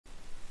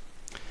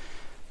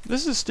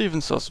This is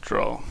Steven's sausage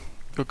roll.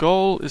 Your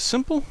goal is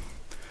simple: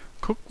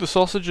 cook the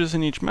sausages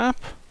in each map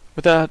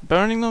without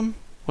burning them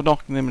or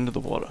knocking them into the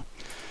water.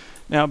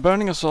 Now,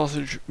 burning a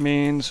sausage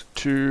means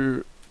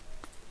to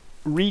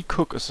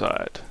recook a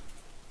side.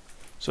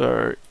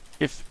 So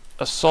if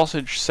a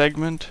sausage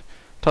segment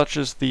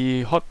touches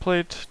the hot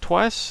plate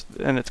twice,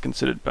 then it's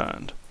considered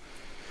burned.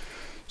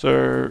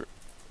 So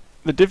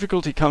the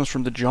difficulty comes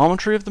from the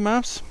geometry of the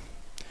maps.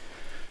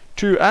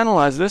 To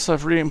analyze this,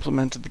 I've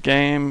re-implemented the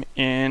game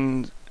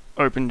in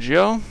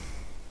OpenGL,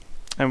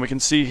 and we can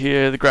see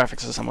here the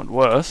graphics are somewhat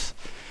worse,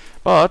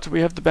 but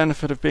we have the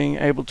benefit of being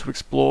able to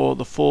explore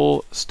the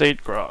full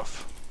state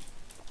graph.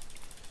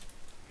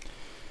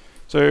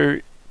 So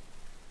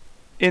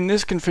in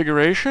this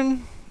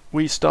configuration,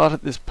 we start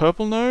at this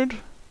purple node,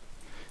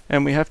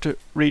 and we have to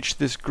reach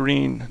this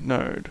green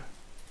node.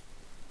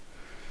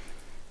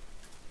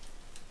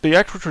 The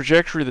actual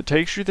trajectory that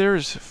takes you there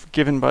is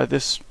given by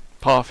this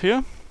path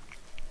here.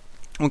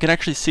 We can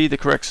actually see the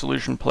correct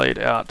solution played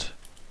out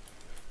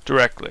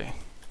directly.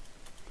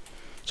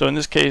 So in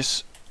this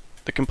case,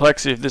 the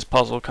complexity of this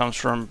puzzle comes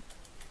from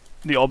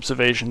the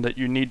observation that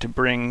you need to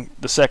bring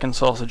the second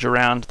sausage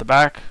around the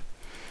back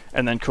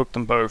and then cook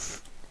them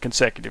both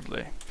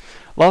consecutively.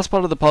 Last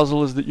part of the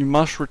puzzle is that you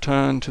must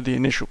return to the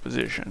initial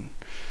position.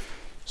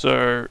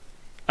 So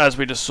as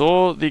we just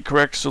saw, the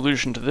correct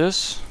solution to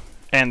this,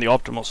 and the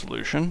optimal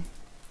solution,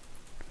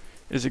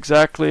 is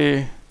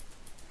exactly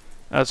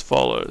as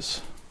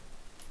follows.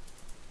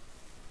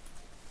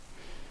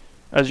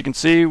 As you can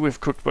see, we've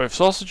cooked both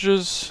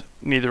sausages,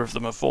 neither of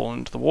them have fallen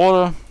into the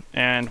water,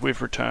 and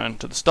we've returned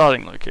to the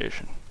starting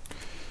location.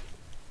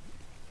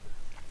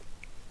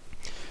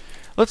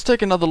 Let's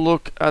take another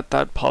look at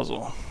that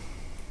puzzle.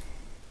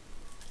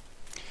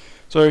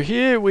 So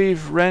here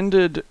we've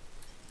rendered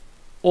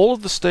all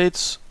of the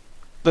states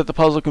that the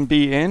puzzle can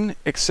be in,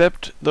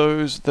 except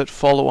those that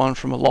follow on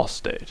from a lost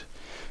state.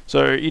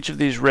 So each of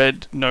these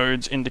red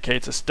nodes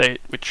indicates a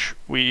state which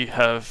we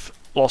have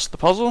lost the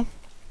puzzle.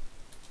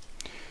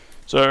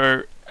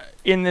 So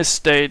in this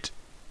state,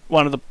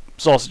 one of the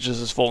sausages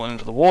has fallen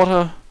into the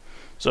water,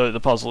 so the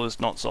puzzle is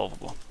not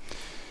solvable.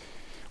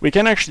 We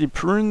can actually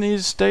prune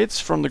these states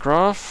from the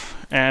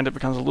graph, and it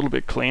becomes a little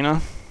bit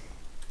cleaner.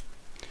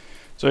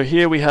 So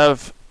here we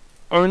have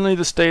only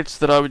the states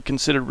that I would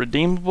consider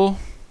redeemable.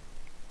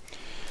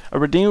 A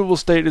redeemable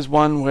state is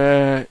one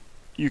where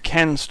you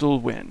can still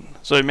win.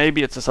 So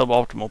maybe it's a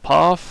suboptimal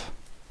path.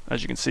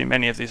 As you can see,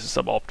 many of these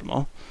are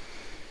suboptimal.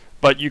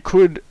 But you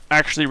could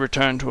actually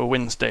return to a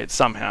win state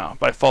somehow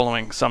by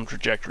following some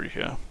trajectory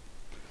here.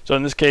 So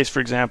in this case, for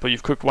example,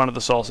 you've cooked one of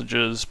the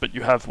sausages, but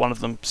you have one of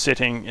them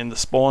sitting in the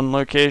spawn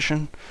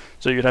location.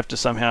 So you'd have to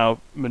somehow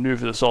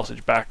maneuver the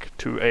sausage back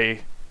to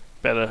a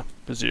better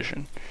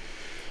position.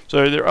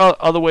 So there are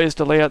other ways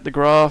to lay out the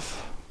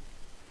graph.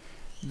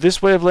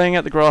 This way of laying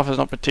out the graph is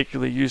not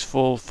particularly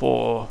useful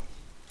for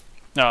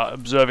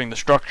observing the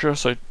structure,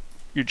 so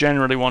you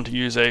generally want to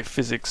use a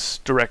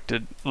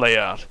physics-directed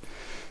layout.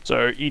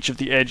 So each of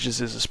the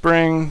edges is a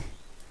spring,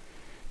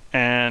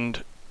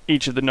 and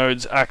each of the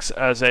nodes acts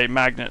as a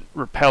magnet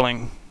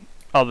repelling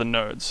other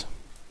nodes.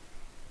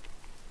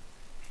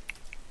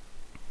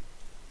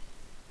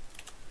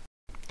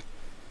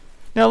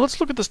 Now let's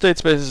look at the state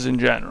spaces in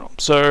general.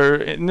 So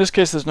in this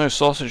case there's no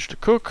sausage to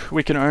cook.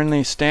 We can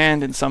only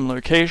stand in some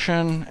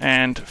location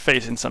and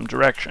face in some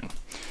direction.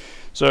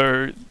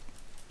 So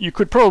you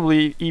could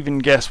probably even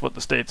guess what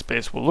the state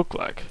space will look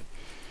like.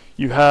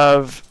 You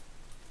have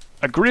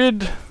a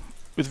grid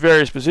with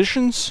various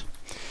positions,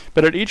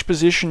 but at each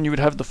position you would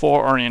have the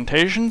 4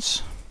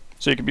 orientations.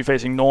 So you could be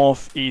facing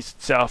north,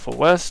 east, south, or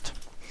west.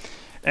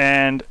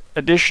 And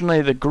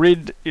additionally, the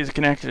grid is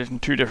connected in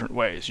 2 different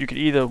ways. You could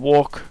either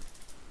walk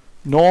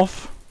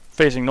north,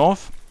 facing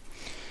north,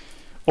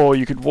 or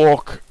you could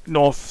walk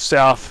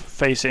north-south,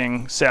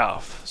 facing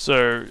south.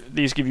 So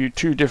these give you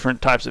 2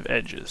 different types of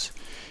edges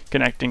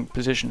connecting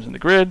positions in the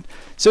grid.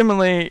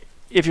 Similarly,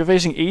 if you're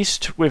facing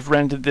east, we've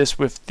rendered this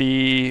with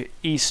the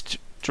east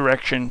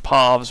direction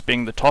paths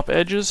being the top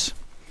edges,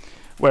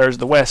 whereas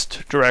the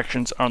west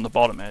directions are on the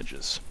bottom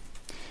edges.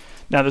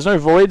 Now there's no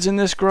voids in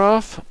this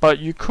graph, but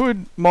you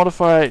could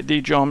modify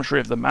the geometry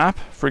of the map,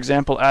 for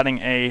example adding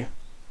a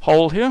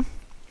hole here.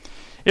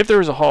 If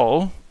there is a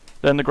hole,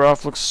 then the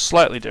graph looks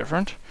slightly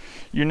different.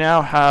 You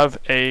now have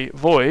a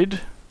void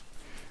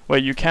where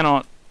you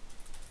cannot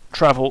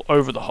travel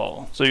over the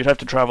hole, so you'd have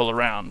to travel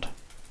around,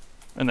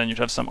 and then you'd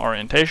have some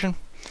orientation.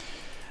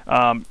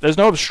 There's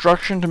no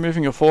obstruction to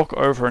moving your fork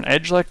over an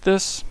edge like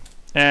this,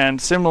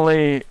 and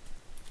similarly,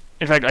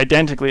 in fact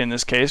identically in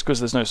this case, because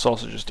there's no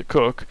sausages to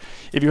cook,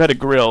 if you had a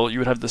grill you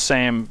would have the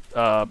same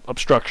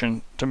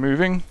obstruction to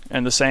moving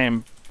and the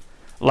same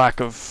lack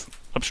of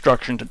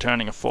obstruction to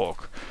turning a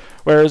fork.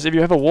 Whereas if you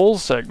have a wall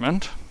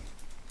segment,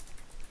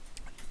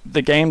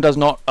 the game does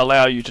not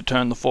allow you to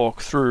turn the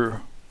fork through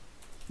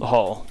the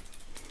hole.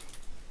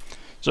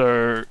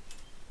 So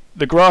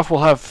the graph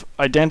will have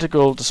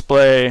identical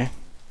display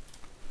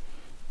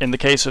in the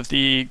case of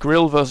the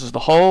grill versus the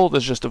hole.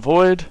 There's just a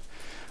void,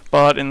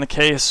 but in the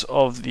case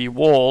of the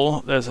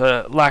wall, there's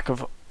a lack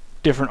of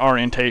different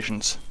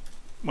orientations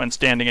when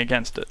standing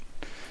against it.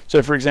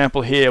 So for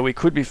example here, we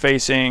could be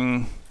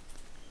facing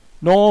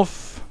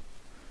north,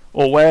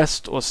 or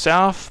west, or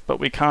south, but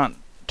we can't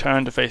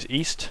turn to face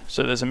east,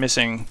 so there's a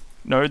missing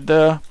node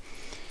there,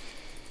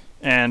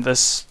 and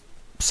there's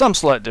some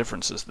slight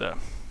differences there.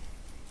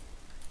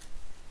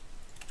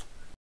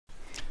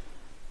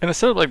 In a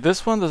setup like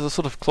this one, there's a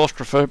sort of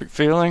claustrophobic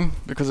feeling,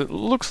 because it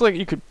looks like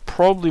you could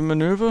probably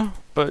maneuver,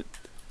 but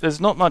there's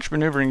not much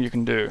maneuvering you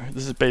can do.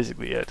 This is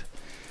basically it.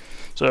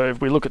 So if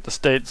we look at the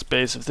state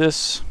space of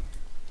this,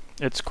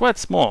 it's quite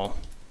small.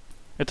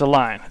 It's a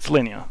line, it's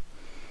linear.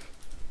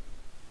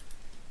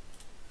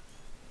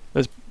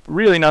 There's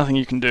really nothing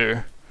you can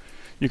do.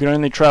 You can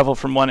only travel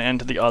from one end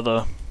to the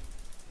other.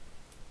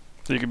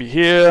 So you could be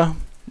here,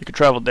 you could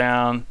travel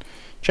down,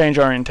 change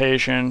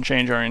orientation,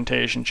 change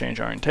orientation, change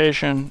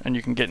orientation, and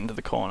you can get into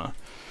the corner.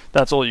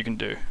 That's all you can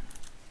do.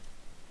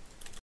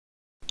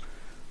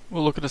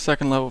 We'll look at a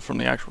second level from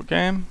the actual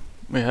game.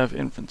 We have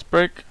infant's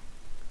break,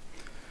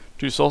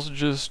 2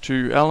 sausages,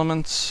 2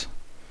 elements,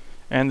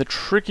 and the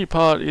tricky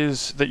part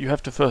is that you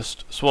have to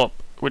first swap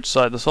which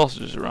side the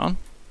sausages are on.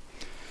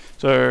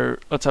 So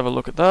let's have a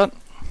look at that.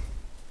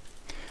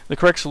 The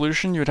correct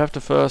solution, you would have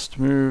to first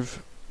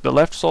move the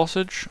left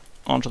sausage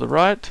onto the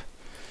right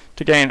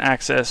to gain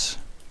access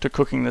to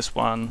cooking this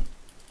one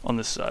on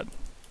this side,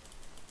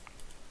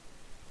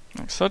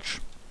 like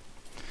such.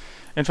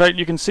 In fact,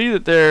 you can see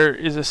that there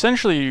is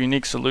essentially a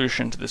unique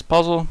solution to this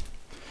puzzle.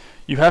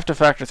 You have to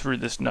factor through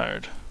this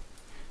node.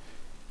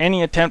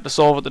 Any attempt to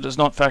solve it that does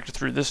not factor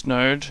through this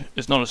node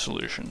is not a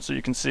solution. So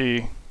you can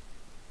see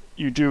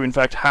you do in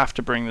fact have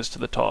to bring this to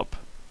the top,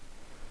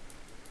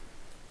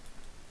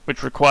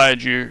 which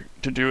required you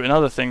to do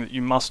another thing that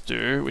you must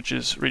do, which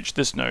is reach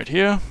this node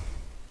here,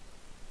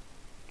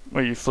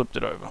 where you flipped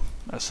it over,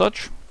 as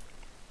such.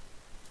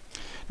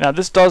 Now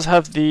this does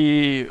have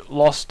the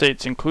lost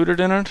states included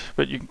in it,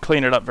 but you can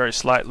clean it up very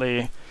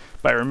slightly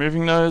by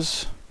removing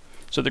those,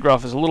 so the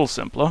graph is a little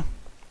simpler.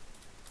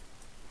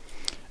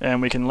 And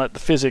we can let the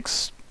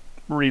physics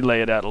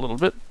relay it out a little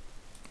bit.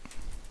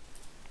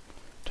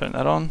 Turn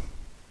that on.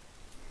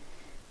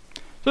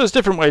 So there's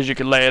different ways you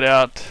could lay it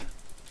out.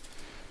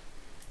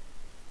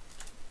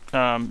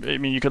 I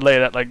mean, you could lay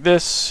it out like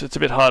this. It's a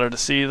bit harder to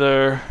see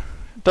though.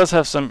 It does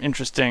have some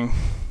interesting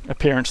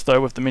appearance though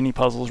with the mini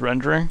puzzles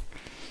rendering.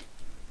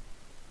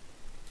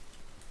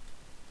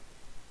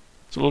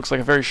 So it looks like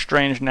a very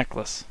strange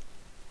necklace.